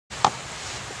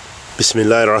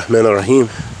Bismillah ar-Rahman ar-Rahim.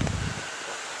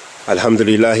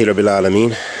 Alhamdulillahi Rabbil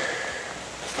Alameen.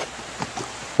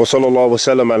 Wa sallallahu wa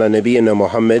sallam ala nabiyyina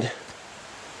Muhammad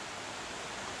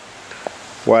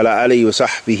wa ala alihi wa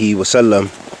sahbihi wa sallam.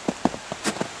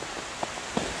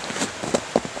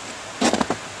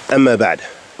 Amma ba'd.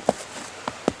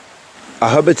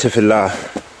 Ahabati fillah.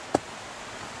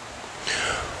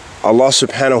 Allah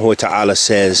subhanahu wa ta'ala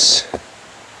says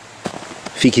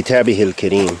fi kitabihi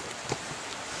al-kareem,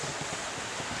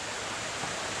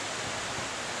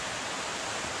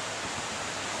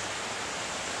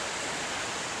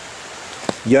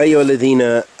 Ya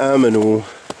ayyuhalladhina amanu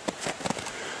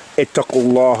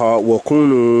ittaqullaha wa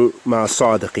kunu ma'a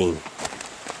sadiqeen.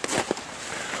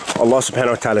 Allah subhanahu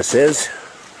wa ta'ala says,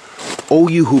 O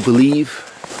you who believe,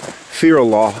 fear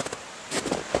Allah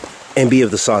and be of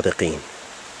the sadiqeen.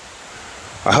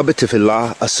 Ahabati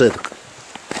fillah as-sidq,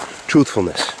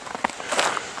 truthfulness.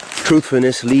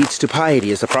 Truthfulness leads to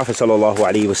piety, as the Prophet sallallahu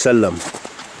alaihi wasallam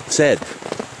said,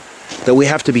 that we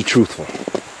have to be truthful.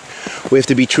 We have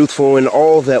to be truthful in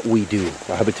all that we do,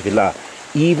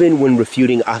 even when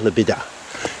refuting Ahl Bid'ah,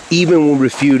 even when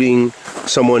refuting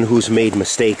someone who's made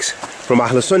mistakes from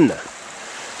Ahl Sunnah.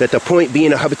 That the point being,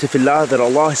 that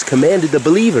Allah has commanded the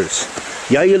believers,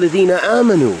 Ya ayyuhalladhina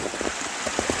amanu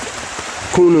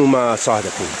kunu ma'a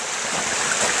sadiqeen.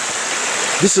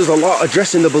 This is Allah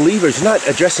addressing the believers, not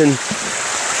addressing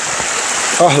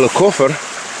Ahl Kufr.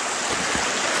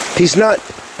 He's not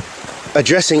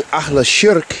addressing Ahl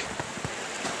Shirk,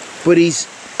 but he's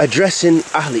addressing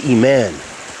Ahl Iman.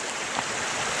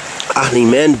 Ahl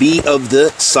Iman, be of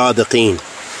the Sadiqeen.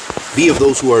 Be of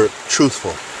those who are truthful.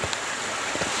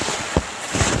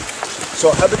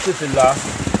 So, Hadeeth fillah,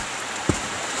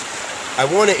 I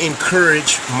want to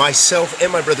encourage myself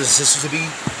and my brothers and sisters to be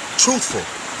truthful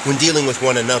when dealing with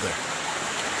one another.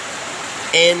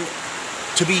 And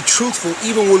to be truthful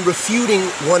even when refuting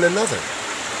one another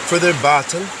for their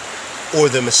batil or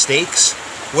their mistakes,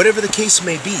 whatever the case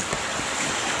may be.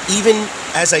 Even,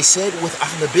 as I said, with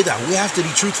Ahl Bid'ah, we have to be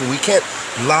truthful. We can't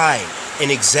lie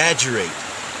and exaggerate.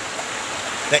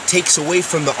 That takes away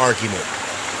from the argument.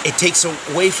 It takes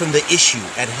away from the issue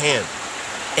at hand.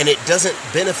 And it doesn't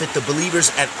benefit the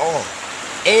believers at all.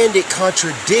 And it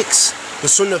contradicts the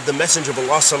sunnah of the Messenger of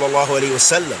Allah sallallahu alayhi wa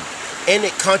sallam. And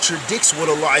it contradicts what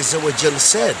Allah Azza wa Jal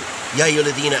said. Ya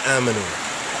ayyuhalladhina amanu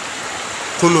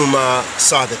kunu ma'a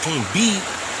sadiqeen. Be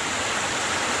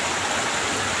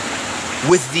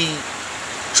with the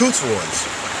truthful ones.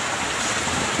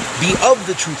 Be of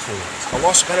the truthful ones.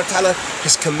 Allah subhanahu wa ta'ala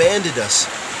has commanded us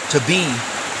to be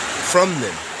from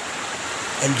them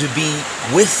and to be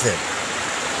with them,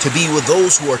 to be with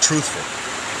those who are truthful.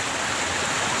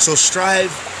 So strive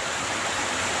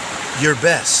your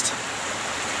best,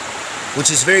 which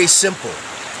is very simple.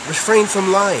 Refrain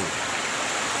from lying.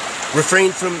 Refrain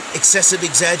from excessive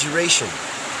exaggeration.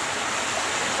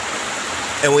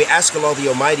 And we ask Allah the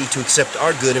Almighty to accept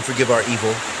our good and forgive our evil.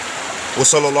 Wa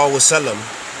sallallahu wa sallam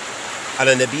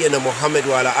ala nabiyyina Muhammad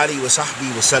wa ala alihi wa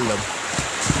sahbihi wa sallam.